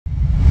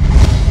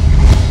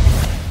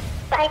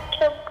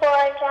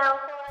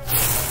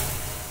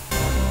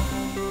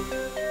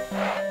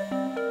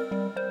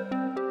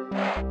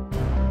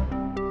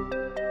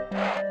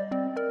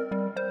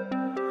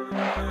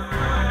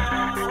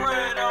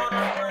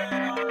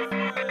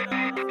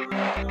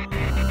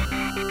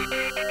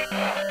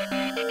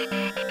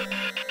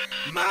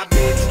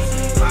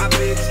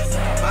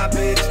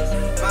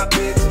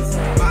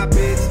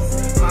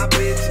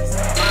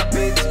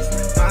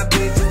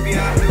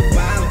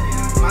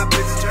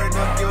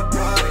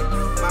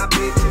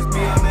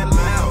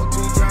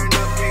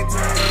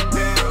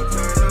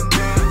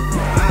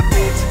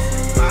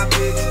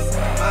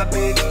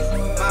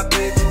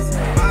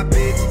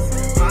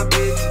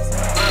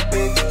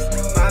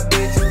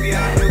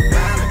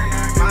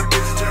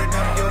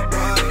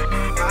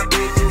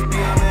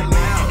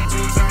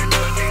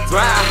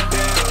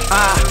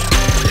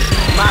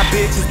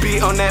Bitches be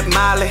on that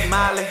Molly,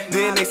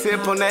 then they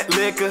sip on that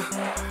liquor.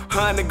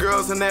 100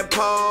 girls on that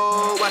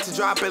pole, watch it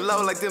drop it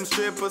low like them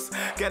strippers.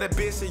 Got a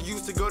bitch that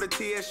used to go to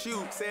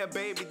TSU, say a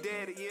baby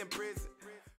daddy in prison.